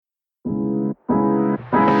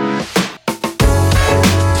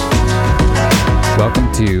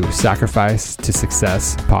to Sacrifice to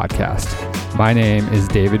Success podcast. My name is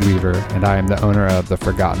David Weaver, and I am the owner of the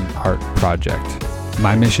Forgotten Art Project.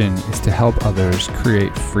 My mission is to help others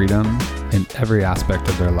create freedom in every aspect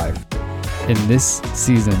of their life. In this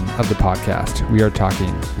season of the podcast, we are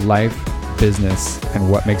talking life, business,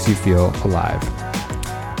 and what makes you feel alive.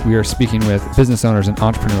 We are speaking with business owners and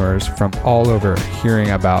entrepreneurs from all over,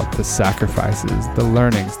 hearing about the sacrifices, the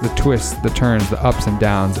learnings, the twists, the turns, the ups and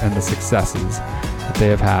downs, and the successes that they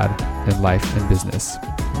have had in life and business.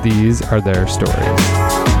 These are their stories.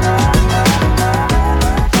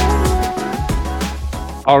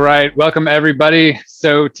 All right, welcome everybody.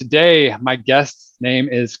 So today, my guest's name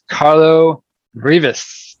is Carlo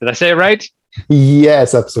Rivis. Did I say it right?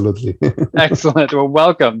 Yes, absolutely. Excellent. Well,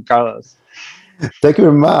 welcome, Carlos. Thank you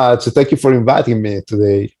very much. Thank you for inviting me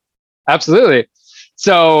today. Absolutely.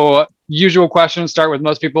 So, usual questions start with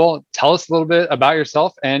most people. Tell us a little bit about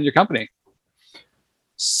yourself and your company.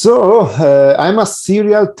 So, I'm a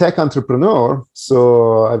serial tech entrepreneur.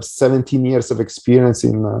 So, I have 17 years of experience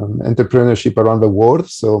in entrepreneurship around the world.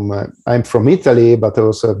 So, I'm from Italy, but I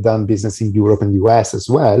also have done business in Europe and US as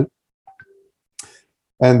well.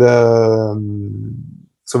 And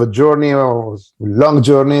so the journey was a long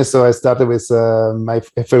journey. So I started with my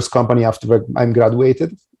first company after I'm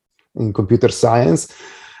graduated in computer science.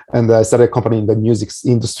 And I started a company in the music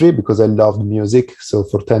industry because I loved music. So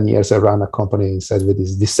for 10 years, I ran a company inside with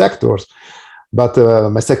these sectors. But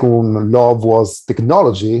my second love was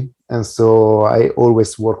technology. And so I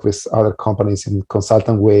always work with other companies in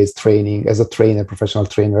consultant ways, training as a trainer, professional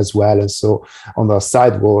trainer as well. And so on the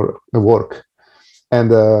side work.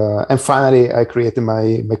 And finally, I created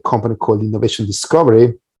my company called Innovation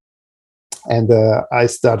Discovery. And I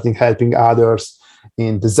started helping others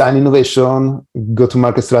in design innovation,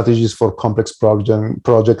 go-to-market strategies for complex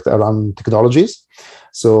project around technologies.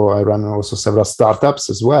 So I run also several startups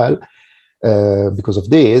as well because of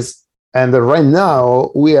this. And right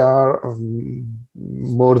now, we are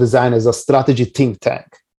more designed as a strategy think tank.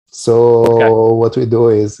 So What we do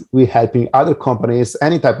is we're helping other companies,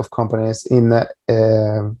 any type of companies, in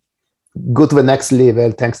go to the next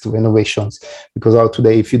level thanks to innovations. Because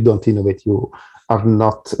today, if you don't innovate, you are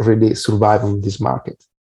not really surviving this market.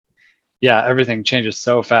 Yeah, everything changes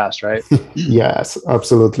so fast, right? Yes,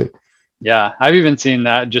 absolutely. Yeah, I've even seen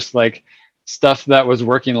that, just like stuff that was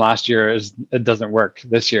working last year it doesn't work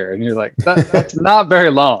this year, and you're like, that's not very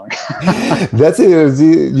long. That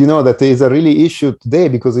is a really issue today,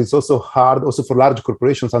 because it's also hard also for large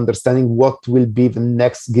corporations understanding what will be the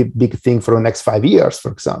next big thing for the next 5 years,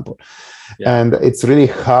 for example. Yeah. And it's really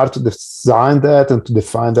hard to design that and to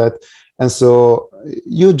define that. And so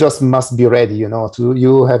you just must be ready,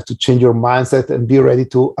 you have to change your mindset and be ready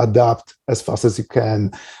to adapt as fast as you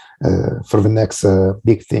can for the next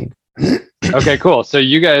big thing. Okay, cool. So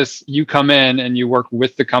you come in and you work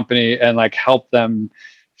with the company and like help them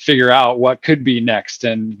figure out what could be next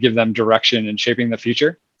and give them direction and shaping the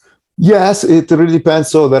future? Yes, it really depends.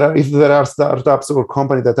 So if there are startups or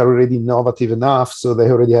companies that are already innovative enough, so they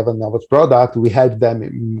already have an innovative product, we help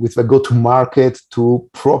them with the go-to-market to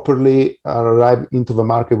properly arrive into the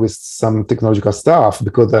market with some technological stuff,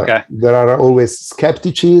 because there are always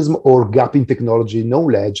skepticism or gap in technology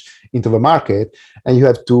knowledge into the market, and you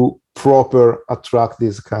have to proper attract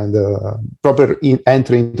this kind of proper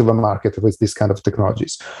entry into the market with this kind of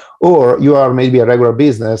technologies. Or you are maybe a regular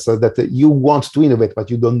business that you want to innovate, but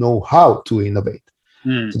you don't know how to innovate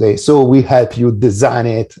today. So we help you design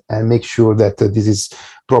it and make sure that this is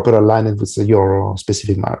proper aligned with your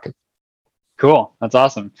specific market. Cool. That's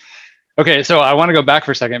awesome. Okay, so I want to go back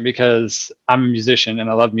for a second because I'm a musician and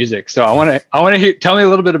I love music. So I want to hear, tell me a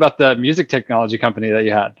little bit about the music technology company that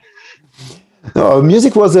you had. No,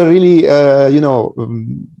 music was a really,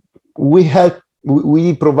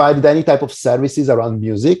 we provided any type of services around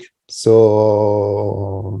music.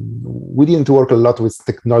 So we didn't work a lot with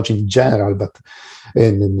technology in general, but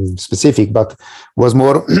in specific, but was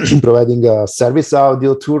more providing service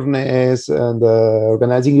audio, tourneys, and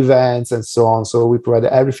organizing events and so on. So we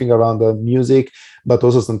provided everything around the music, but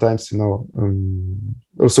also sometimes,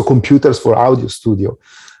 also computers for audio studio.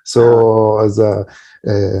 So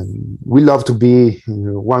we love to be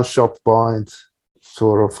one shop point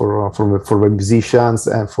for the musicians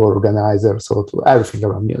and for organizers, so to everything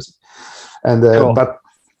around music. And cool.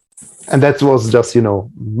 And that was just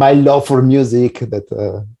my love for music that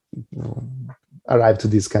arrived to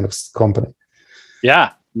this kind of company.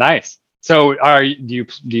 Yeah, nice. So do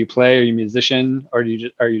you play? Are you a musician, or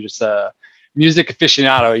are you just a music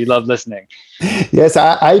aficionado? You love listening? Yes,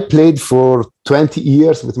 I played for 20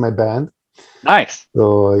 years with my band. Nice.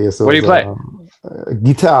 So yes, What do you play?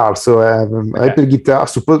 Guitar. So I play guitar.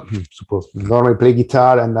 Suppose normally play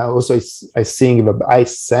guitar, and also I sing. I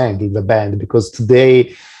sang in the band because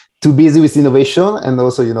today too busy with innovation, and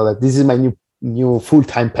also that this is my new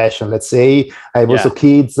full-time passion. Let's say I have also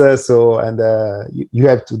kids, you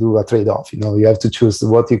have to do a trade-off. You have to choose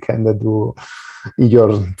what you can do in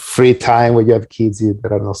your free time. When you have kids,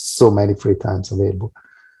 there are not so many free times available.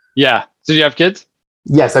 Yeah. So do you have kids?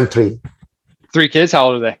 Yes, I'm 3. 3 kids? How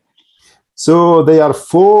old are they? So they are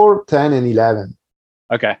 4, 10, and 11.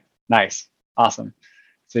 Okay. Nice. Awesome.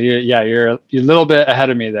 So you're a little bit ahead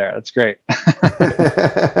of me there. That's great.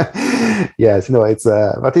 Yes,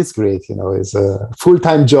 but it's great. It's a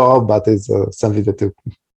full-time job, but it's something that you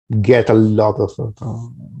get a lot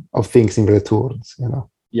of things in return.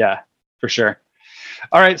 Yeah, for sure.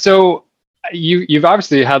 All right. So you've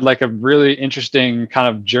obviously had like a really interesting kind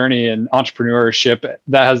of journey in entrepreneurship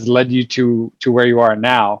that has led you to where you are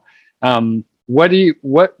now. What do you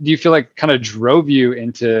feel like kind of drove you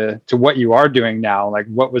into what you are doing now? Like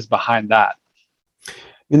what was behind that?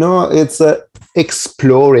 It's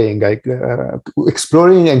exploring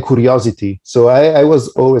and curiosity. So I was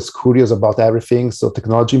always curious about everything. So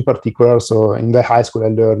technology in particular. So in the high school, I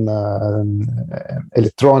learned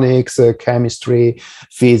electronics, chemistry,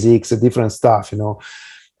 physics, different stuff,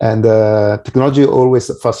 and technology always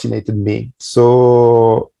fascinated me.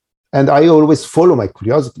 So, and I always follow my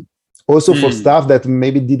curiosity. Also for stuff that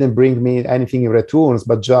maybe didn't bring me anything in returns,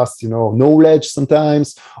 but just, knowledge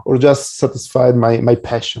sometimes, or just satisfied my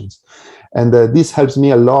passions. And this helps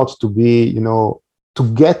me a lot to be, to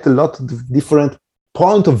get a lot of different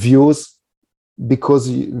point of views because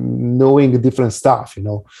knowing different stuff,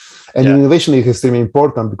 and innovation is extremely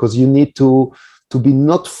important because you need to be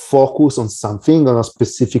not focused on something, on a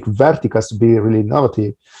specific vertical to be really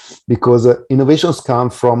innovative, because innovations come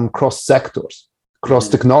from cross sectors, cross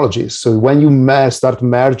technologies. So when you start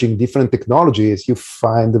merging different technologies, you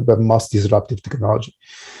find the most disruptive technology.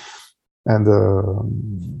 And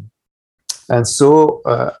so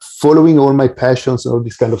following all my passions and all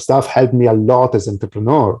this kind of stuff helped me a lot as an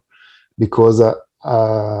entrepreneur, because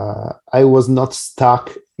I was not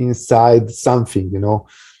stuck inside something,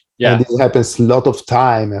 Yeah. And it happens a lot of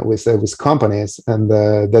time with companies, and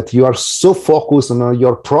that you are so focused on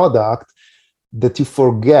your product that you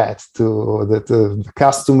forget that the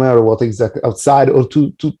customer or what exactly outside, or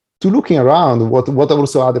to looking around what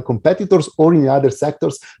also other competitors or in other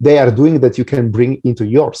sectors they are doing that you can bring into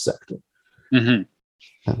your sector. Mm-hmm.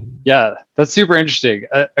 Yeah, that's super interesting.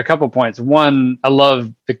 A couple points. One, I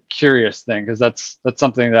love the curious thing because that's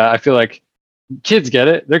something that I feel like kids get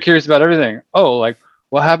it. They're curious about everything. Oh, like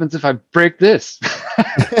what happens if I break this?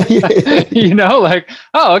 Like,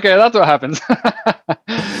 oh, okay, that's what happens.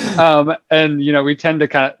 And we tend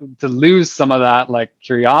to lose some of that like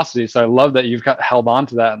curiosity. So I love that you've held on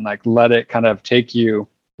to that and like let it kind of take you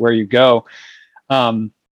where you go.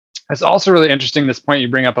 It's also really interesting, this point you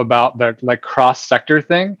bring up about the like cross sector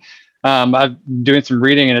thing. I've been doing some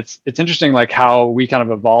reading, and it's interesting like how we kind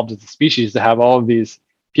of evolved as a species to have all of these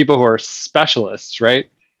people who are specialists, right?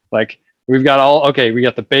 Like we got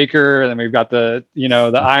the baker, and then we've got the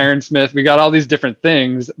ironsmith. We got all these different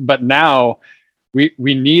things, but now we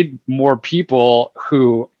need more people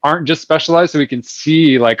who aren't just specialized, so we can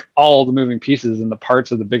see like all the moving pieces and the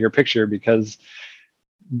parts of the bigger picture, because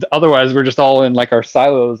otherwise we're just all in like our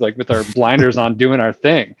silos, like with our blinders on doing our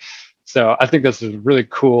thing. So I think this is a really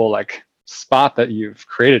cool like spot that you've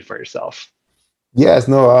created for yourself. Yes,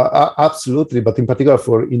 no, absolutely. But in particular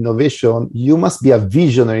for innovation, you must be a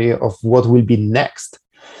visionary of what will be next.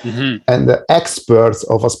 Mm-hmm. And the experts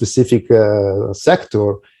of a specific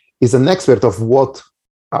sector is an expert of what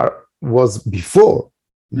was before,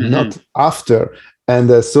 not after.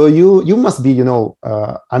 And so you must be,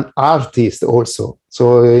 an artist also.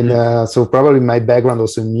 So so probably my background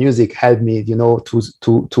also in music helped me,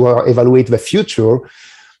 to evaluate the future,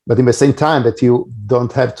 but in the same time that you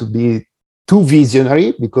don't have to be too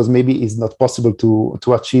visionary, because maybe it's not possible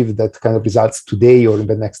to achieve that kind of results today or in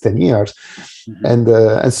the next 10 years.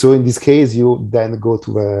 And so in this case, you then go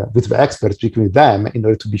with the experts, speaking with them in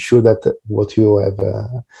order to be sure that what you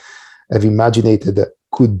have imagined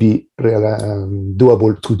could be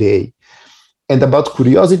doable today. And about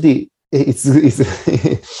curiosity, it's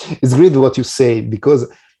great what you say, because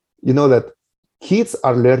that kids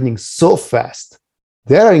are learning so fast.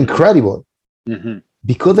 They are incredible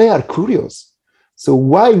because they are curious. So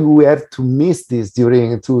why we have to miss this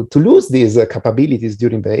to lose these capabilities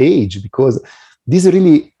during the age? Because this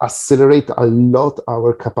really accelerate a lot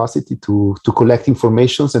our capacity to collect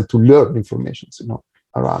informations and to learn informations,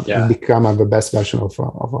 around and become the best version of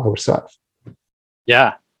ourselves.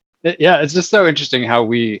 Yeah. It's just so interesting how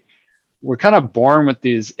we're kind of born with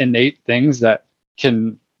these innate things that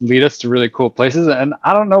can lead us to really cool places. And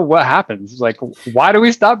I don't know what happens. Like, why do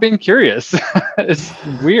we stop being curious? It's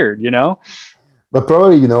weird, you know? But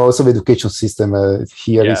probably, also the education system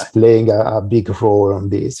here is Yeah. playing a big role on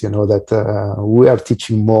this, that we are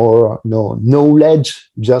teaching more knowledge,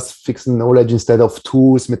 just fixed knowledge instead of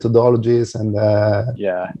tools, methodologies, and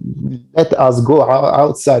Yeah. let us go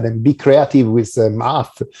outside and be creative with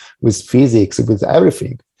math, with physics, with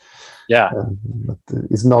everything. Yeah. But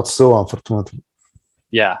it's not so, unfortunately.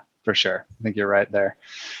 Yeah, for sure. I think you're right there.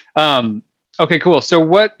 Okay, cool. So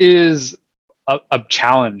what is a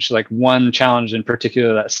challenge, like one challenge in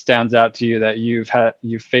particular that stands out to you that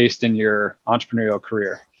you've faced in your entrepreneurial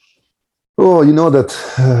career? Oh, you know that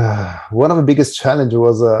one of the biggest challenges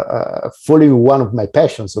was following one of my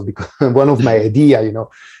passions, so because one of my idea,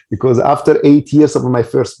 because after 8 years of my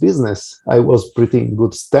first business, I was pretty in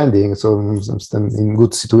good standing, so I'm in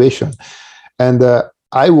good situation, and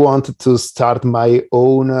I wanted to start my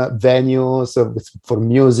own venues for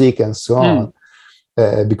music and so on.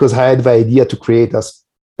 Because I had the idea to create a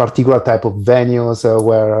particular type of venues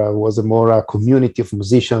where was a more a community of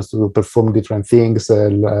musicians to perform different things,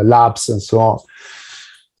 labs and so on.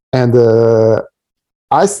 And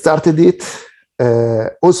I started it.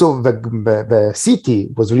 Also, the city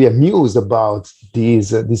was really amused about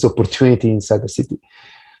this opportunity inside the city.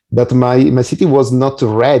 But my city was not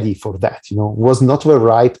ready for that, was not the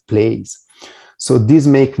right place. So this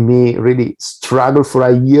make me really struggle for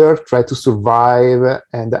a year, try to survive.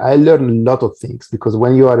 And I learned a lot of things because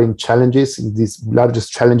when you are in challenges, in these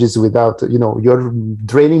largest challenges without, you're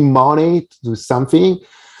draining money to do something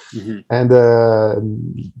and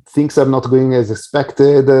things are not going as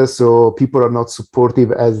expected. So people are not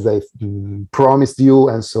supportive as they promised you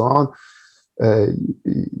and so on.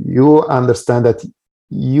 You understand that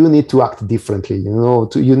you need to act differently,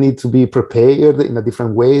 you need to be prepared in a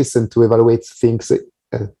different ways and to evaluate things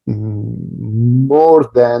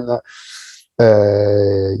more than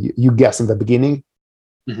you guess in the beginning.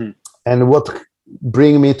 And what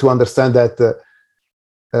bring me to understand that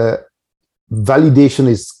validation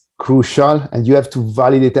is crucial and you have to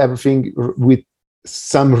validate everything with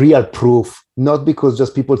some real proof, not because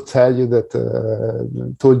just people told you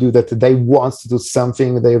that they want to do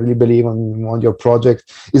something, they really believe on your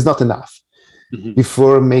project is not enough.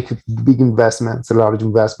 Before make big investments, large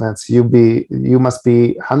investments, you must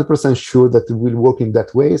be 100% sure that it will work in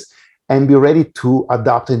that ways and be ready to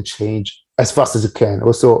adapt and change as fast as you can.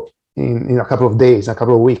 Also in a couple of days, a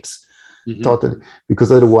couple of weeks, totally,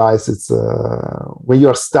 because otherwise it's when you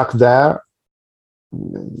are stuck there,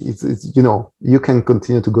 it's you can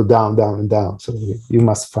continue to go down and down, so you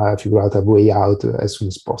must figure out a way out as soon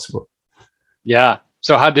as possible. Yeah,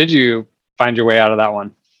 so how did you find your way out of that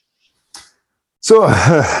one? So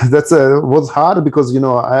that's was hard because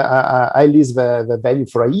I leased the venue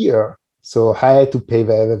for a year, so I had to pay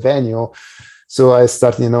the venue. So I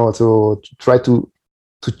started to try to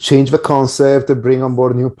change the concept, to bring on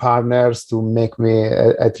board new partners to make me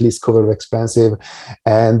at least cover the expensive.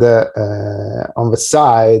 And on the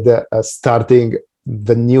side, starting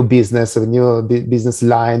the new business, a new business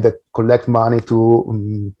line that collect money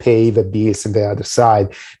to pay the bills on the other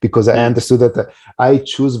side, because I understood that I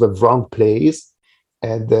choose the wrong place.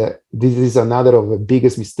 And this is another of the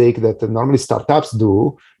biggest mistake that normally startups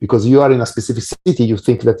do, because you are in a specific city, you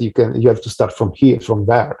think that you have to start from here, from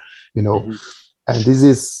there, And this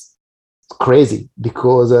is crazy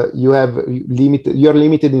because you are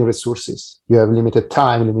limited in resources. You have limited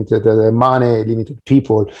time, limited money, limited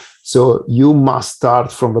people. So you must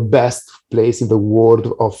start from the best place in the world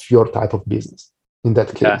of your type of business in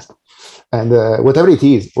that case. Yeah. And whatever it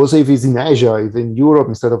is, also if it's in Asia, if in Europe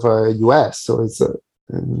instead of US. So it's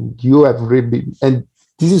you have really, and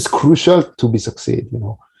this is crucial to be succeed,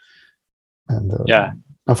 And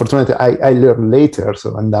unfortunately, I learned later,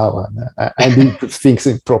 and now I do things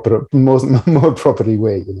in more properly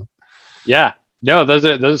way, Yeah, no, those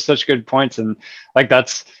are such good points, and like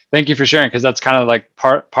thank you for sharing, because that's kind of like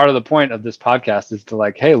part of the point of this podcast is to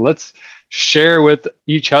like, hey, let's share with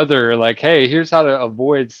each other, like, hey, here's how to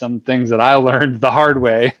avoid some things that I learned the hard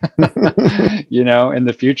way, in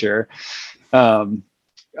the future.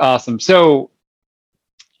 Awesome. So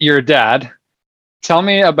you're a dad. Tell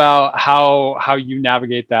me about how you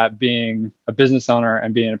navigate that, being a business owner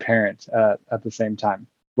and being a parent at the same time.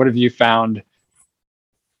 What have you found?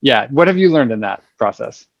 Yeah, what have you learned in that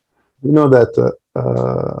process? You know that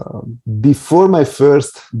before my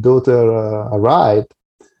first daughter arrived,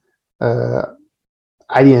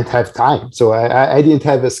 I didn't have time. So I didn't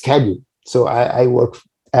have a schedule. So I worked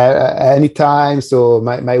anytime. So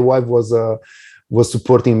my wife was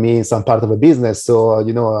supporting me in some part of the business. So,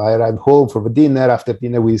 I arrived home for the dinner. After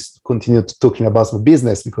dinner, we continued talking about the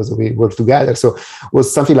business because we worked together. So it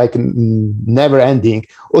was something like never ending.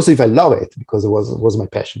 Also, if I love it, because it was my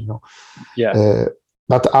passion, Yeah.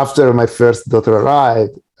 But after my first daughter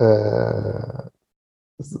arrived,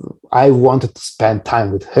 I wanted to spend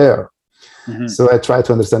time with her. Mm-hmm. So I tried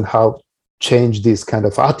to understand how change this kind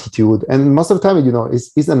of attitude. And most of the time,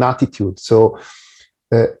 it's an attitude. So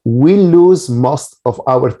we lose most of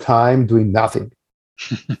our time doing nothing.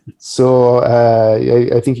 So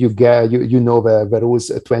I think you know the rules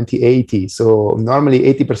 20-80. So normally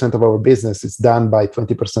 80% of our business is done by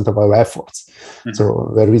 20% of our efforts. Mm-hmm.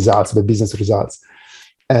 So the business results.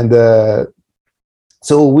 And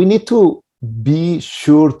so we need to be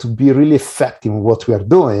sure to be really effective in what we are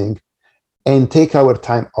doing and take our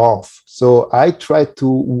time off. So I try to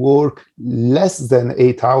work less than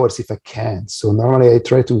 8 hours if I can. So normally I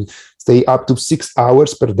try to stay up to 6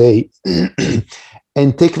 hours per day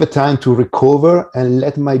and take the time to recover and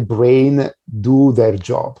let my brain do their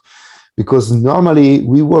job. Because normally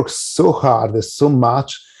we work so hard, so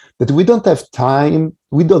much, that we don't have time,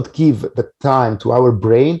 we don't give the time to our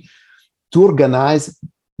brain to organize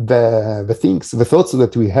the things, the thoughts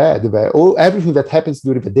that we had, everything that happens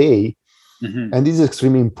during the day. Mm-hmm. And this is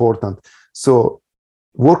extremely important. So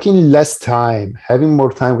working less time, having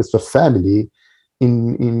more time with the family,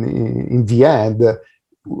 in the end,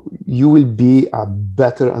 you will be a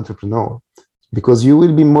better entrepreneur because you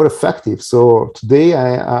will be more effective. So today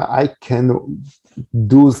I can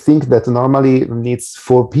do things that normally needs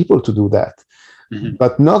 4 people to do that. Mm-hmm.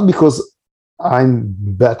 But not because I'm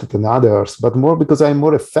better than others, but more because I'm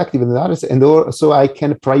more effective than others. And also I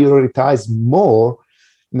can prioritize more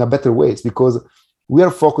in a better ways, because we are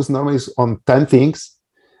focused normally on 10 things,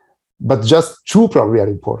 but just 2 probably are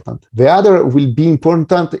important. The other will be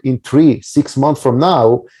important in 3-6 months from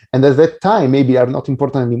now, and at that time maybe are not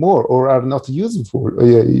important anymore or are not useful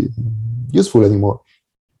anymore.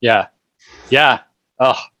 Yeah.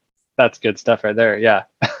 Oh, that's good stuff right there. Yeah.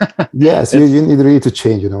 Yes, you need really to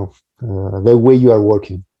change, the way you are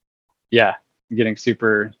working. Yeah, getting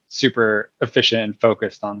super, super efficient and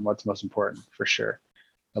focused on what's most important, for sure.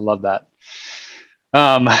 I love that.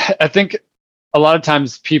 I think a lot of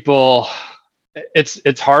times people,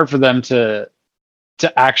 it's hard for them to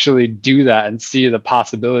actually do that and see the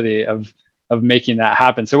possibility of making that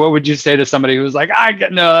happen. So what would you say to somebody who's like,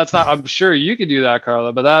 that's not, I'm sure you could do that,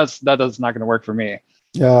 Carlo, but that's not going to work for me.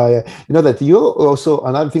 Yeah. That you also,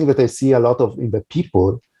 another thing that I see a lot of in the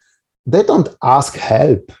people, they don't ask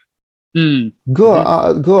help. Go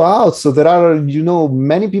out. So there are,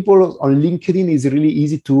 many people on LinkedIn. Is really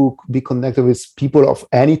easy to be connected with people of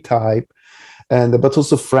any type, but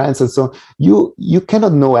also friends and so on. You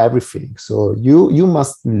cannot know everything, so you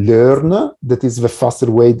must learn. That is the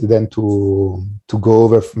faster way than to go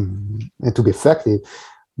over and to be effective.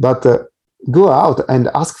 But go out and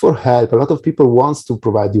ask for help. A lot of people wants to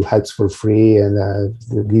provide you help for free and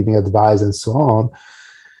giving advice and so on,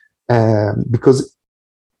 because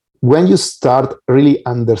when you start really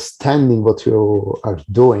understanding what you are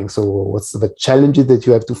doing, so what's the challenges that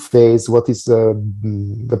you have to face, what is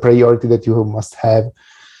the priority that you must have,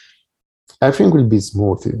 everything will be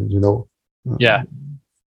smooth, Yeah.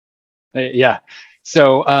 Yeah.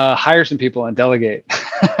 So hire some people and delegate.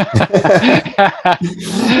 Yes,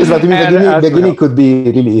 but beginning could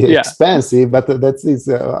be really expensive, but that is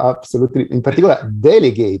absolutely, in particular,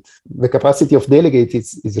 delegate. The capacity of delegate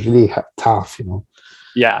is really tough,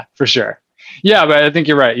 Yeah, for sure. Yeah, but I think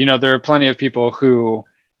you're right. There are plenty of people who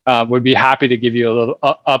would be happy to give you a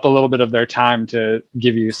little bit of their time to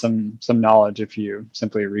give you some knowledge if you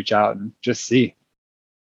simply reach out and just see.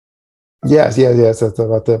 Yes.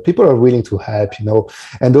 But people are willing to help,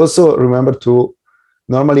 and also remember to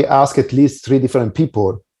normally ask at least 3 different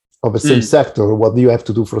people of the same sector what do you have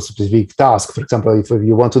to do for a specific task. For example, if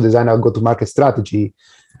you want to design a go-to-market strategy,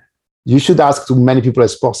 you should ask to many people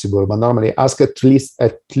as possible, but normally ask at least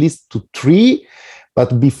to 3.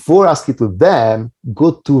 But before asking to them,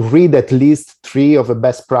 go to read at least 3 of the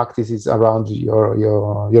best practices around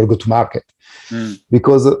your go-to-market,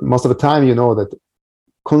 because most of the time, that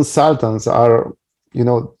consultants are,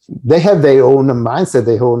 they have their own mindset,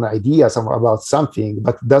 their own ideas about something,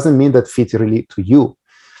 but doesn't mean that fit really to you.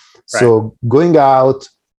 Right. So going out,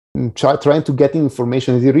 trying to get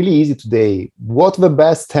information is really easy today. What the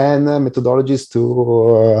best 10 methodologies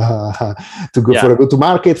to go for a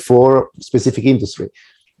go-to-market for specific industry?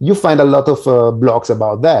 You find a lot of blogs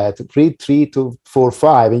about that. Read 3 to 4,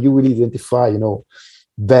 5, and you will identify,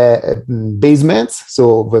 the basements,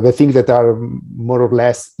 so the things that are more or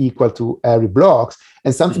less equal to every blocks,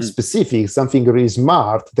 and something specific, something really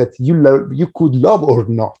smart that you could love or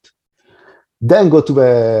not. Then go to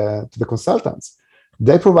the consultants.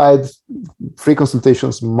 They provide free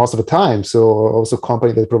consultations most of the time. So also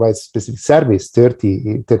company that provides specific service,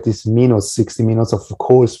 30 minutes, 60 minutes of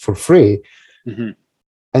calls for free,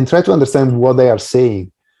 and try to understand what they are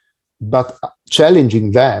saying, but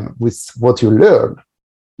challenging them with what you learn.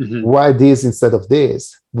 Why this instead of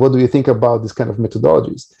this? What do you think about this kind of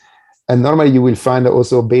methodologies? And normally you will find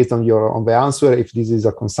also based on the answer if this is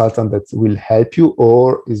a consultant that will help you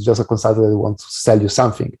or is just a consultant that wants to sell you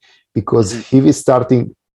something. Because if he's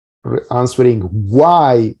starting answering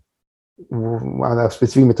why a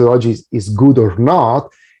specific methodology is good or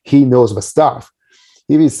not, he knows the stuff.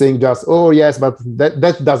 If he's saying just, oh yes, but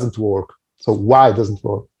that doesn't work. So why doesn't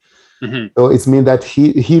work? So it means that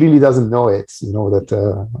he really doesn't know it, that,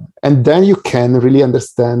 and then you can really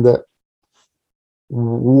understand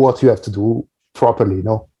what you have to do properly.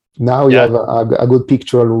 Now you have a good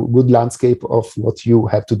picture, a good landscape of what you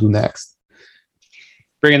have to do next.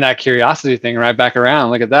 Bringing that curiosity thing right back around.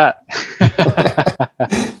 Look at that.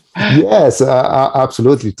 Yes,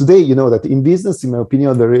 absolutely. Today, you know that in business, in my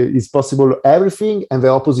opinion, there is possible everything and the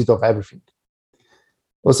opposite of everything.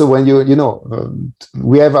 Also, when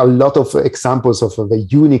we have a lot of examples of the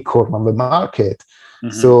unicorn on the market.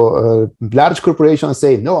 So large corporations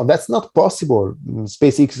say, no, that's not possible.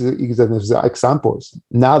 SpaceX is an example.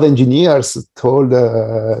 Now the engineers told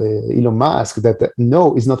Elon Musk that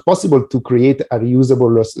no, it's not possible to create a reusable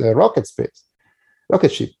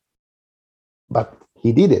rocket ship. But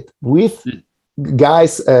he did it with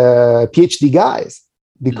guys, PhD guys,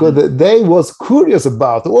 because they was curious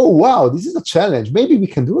about, oh, wow, this is a challenge. Maybe we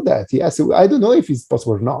can do that. Yes, I don't know if it's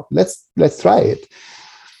possible or not. Let's try it.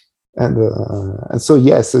 And so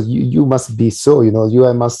yes, you must be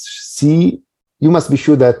you must be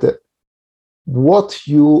sure that what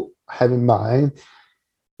you have in mind,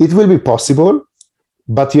 it will be possible,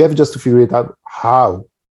 but you have just to figure it out how.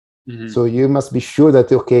 So you must be sure that,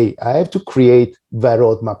 okay, I have to create the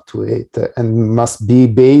roadmap to it, and must be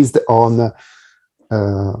based on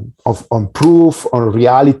proof, on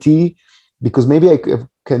reality, because maybe I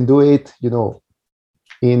can do it,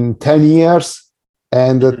 in 10 years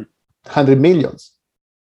and 100 millions.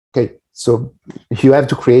 Okay, so you have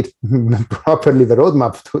to create properly the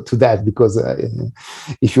roadmap to that, because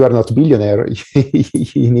if you are not a billionaire,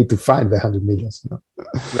 you need to find the 100 millions.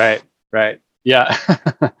 Right. Yeah.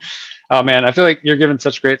 Oh man, I feel like you're giving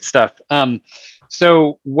such great stuff.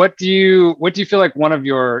 So what do you feel like one of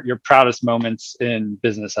your proudest moments in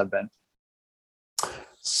business have been?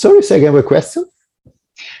 Sorry, say again the question.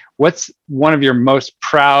 What's one of your most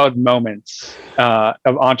proud moments of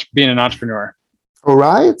being an entrepreneur? All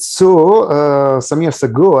right. So some years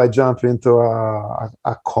ago, I jumped into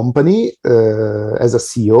a company as a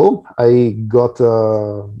CEO.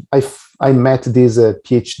 I met this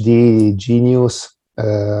PhD genius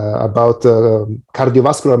about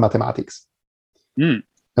cardiovascular mathematics.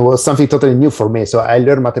 It was something totally new for me. So I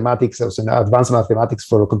learned mathematics, also advanced mathematics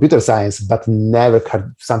for computer science, but never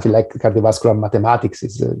something like cardiovascular mathematics.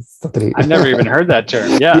 It's totally. I've never even heard that term.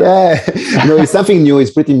 Yeah. Yeah. It's something new.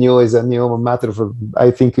 It's pretty new. It's a new matter for,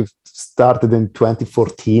 I think it started in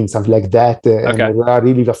 2014, something like that. And there are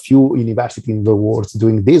really a few universities in the world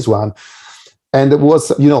doing this one. And it was,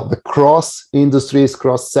 the cross industries,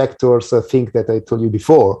 cross sectors thing that I told you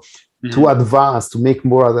before. To advance, to make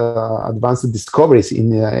more advanced discoveries in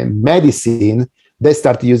medicine, they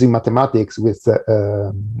started using mathematics with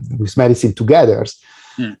medicine together.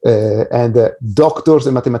 And doctors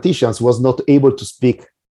and mathematicians was not able to speak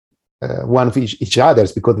one of each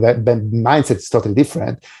other's, because the mindset is totally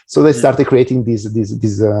different. So they started creating this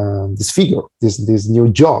figure, this new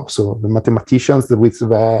job. So the mathematicians with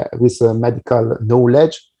medical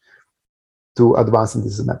knowledge to advance in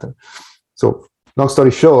this matter. So long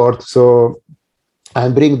story short, so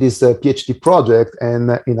I'm bringing this PhD project,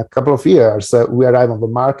 and in a couple of years, we arrive on the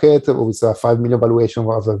market with a 5 million valuation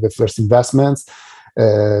of the first investments,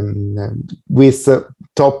 with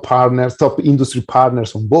top industry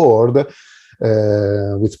partners on board,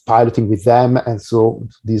 with piloting with them, and so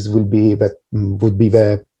this would be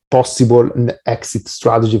the possible exit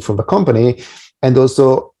strategy for the company, and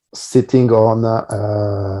also sitting on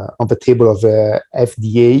the table of the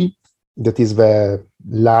FDA. That is the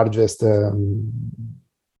largest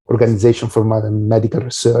organization for medical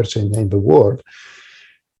research in the world.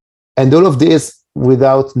 And all of this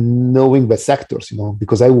without knowing the sectors,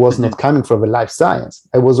 because I was not coming from the life science.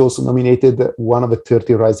 I was also nominated one of the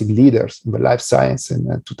 30 rising leaders in the life science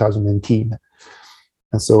in 2019.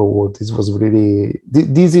 And so this was really,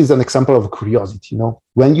 this is an example of curiosity,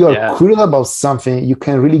 when you are curious about something, you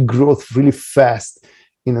can really grow really fast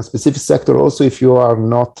in a specific sector, also if you are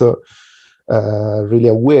not really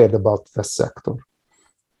aware about that sector.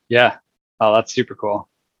 Yeah. Oh, that's super cool.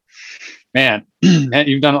 Man,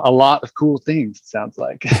 you've done a lot of cool things, it sounds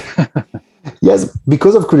like. Yes,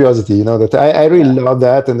 because of curiosity, that I really love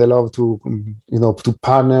that. And I love to, to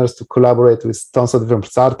partners, to collaborate with tons of different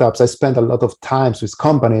startups. I spend a lot of time with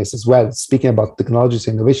companies as well, speaking about technologies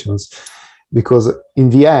and innovations, because in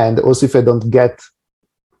the end, also if I don't get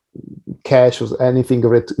cash or anything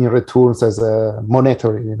in returns as a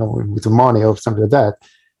monetary, with money or something like that,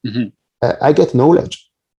 I get knowledge.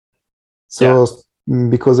 So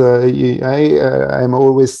because I'm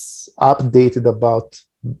always updated about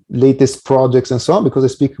latest projects and so on, because I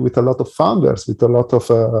speak with a lot of founders, with a lot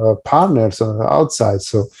of partners outside.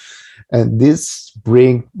 So, and this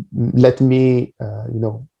let me,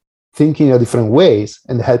 thinking in different ways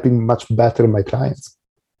and helping much better my clients.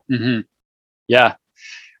 Yeah.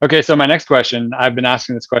 Okay. So my next question, I've been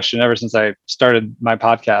asking this question ever since I started my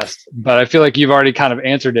podcast, but I feel like you've already kind of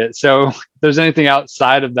answered it. So if there's anything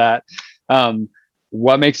outside of that,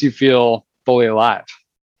 what makes you feel fully alive?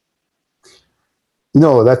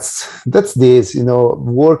 That's this,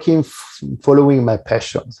 working, following my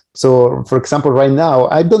passions. So, for example, right now,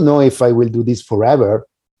 I don't know if I will do this forever.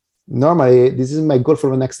 Normally, this is my goal for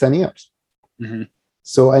the next 10 years.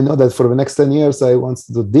 So I know that for the next 10 years, I want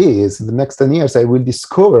to do this. In the next 10 years, I will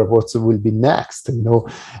discover what will be next, and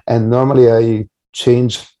normally I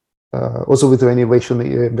change, also with the innovation,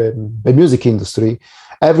 the music industry.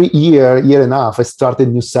 Every year and a half, I started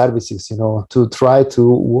new services, to try to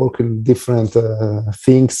work in different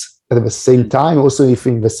things at the same time, also if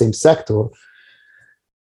in the same sector.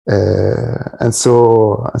 And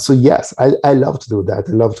so yes, I love to do that.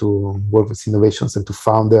 I love to work with innovations and to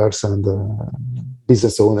founders and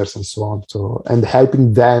business owners and so on. So, and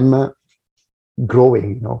helping them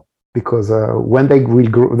growing, because when they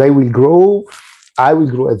will grow, I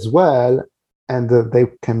will grow as well. And they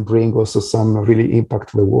can bring also some really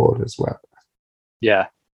impact to the world as well. Yeah.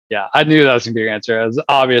 I knew that was going to be your answer. It was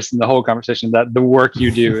obvious in the whole conversation that the work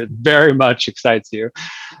you do, it very much excites you.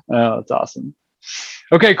 Oh, that's awesome.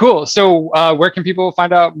 Okay, cool. So where can people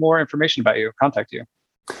find out more information about you, contact you?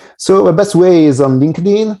 So the best way is on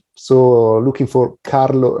LinkedIn. So looking for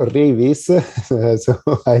Carlo Rivis. So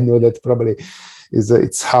I know that probably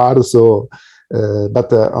it's hard. So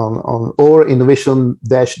but on or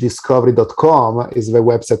innovation-discovery.com is the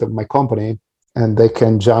website of my company, and they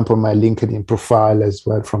can jump on my LinkedIn profile as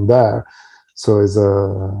well from there. So it's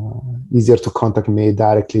easier to contact me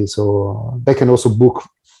directly. So they can also book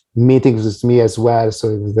meetings with me as well.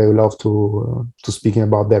 So they love to speaking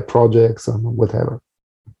about their projects and whatever.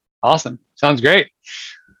 Awesome. Sounds great.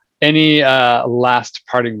 Any last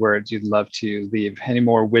parting words you'd love to leave? Any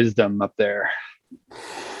more wisdom up there?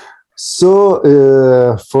 So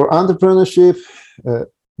for entrepreneurship,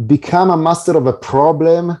 become a master of a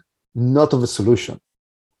problem, not of a solution.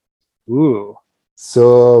 Ooh.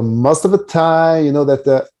 So most of the time,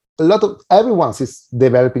 that everyone is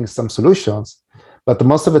developing some solutions, but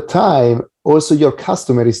most of the time, also your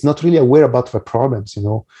customer is not really aware about the problems.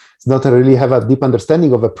 It's not really have a deep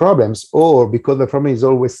understanding of the problems, or because the problem has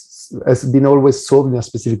been always solved in a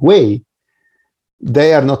specific way,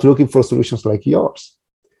 they are not looking for solutions like yours.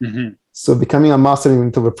 So becoming a master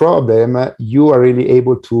into the problem, you are really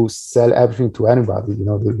able to sell everything to anybody.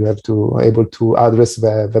 You have to able to address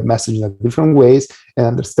the message in different ways and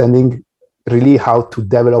understanding really how to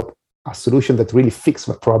develop a solution that really fixes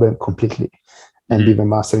the problem completely and be the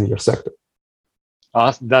master in your sector.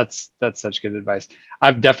 Awesome. That's such good advice.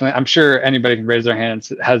 I'm sure anybody can raise their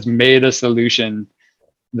hands has made a solution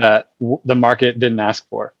that the market didn't ask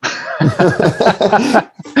for.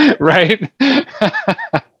 Right?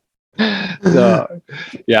 So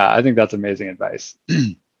yeah, I think that's amazing advice.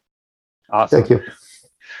 Awesome. Thank you.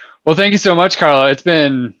 Well, thank you so much, Carlo. It's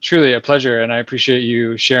been truly a pleasure, and I appreciate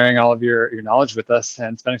you sharing all of your knowledge with us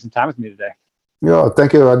and spending some time with me today. Yeah,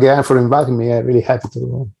 thank you again for inviting me. I'm really happy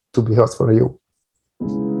to be host for you.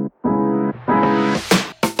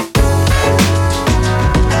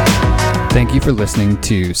 Thank you for listening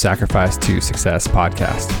to Sacrifice to Success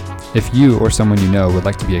podcast. If you or someone you know would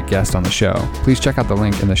like to be a guest on the show, please check out the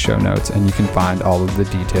link in the show notes and you can find all of the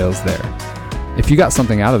details there. If you got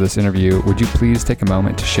something out of this interview, would you please take a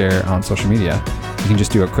moment to share on social media? You can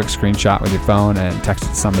just do a quick screenshot with your phone and text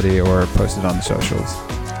it to somebody or post it on the socials.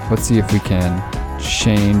 Let's see if we can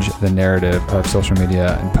change the narrative of social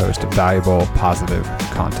media and post valuable, positive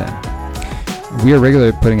content. We are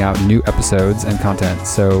regularly putting out new episodes and content,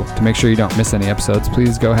 so to make sure you don't miss any episodes,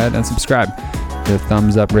 please go ahead and subscribe. The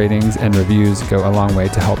thumbs up ratings and reviews go a long way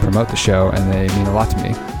to help promote the show, and they mean a lot to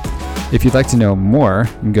me. If you'd like to know more,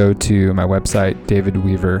 you can go to my website,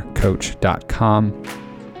 davidweavercoach.com,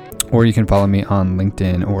 or you can follow me on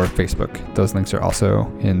LinkedIn or Facebook. Those links are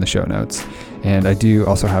also in the show notes. And I do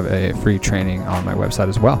also have a free training on my website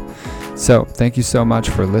as well. So thank you so much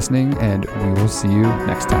for listening, and we will see you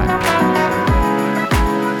next time.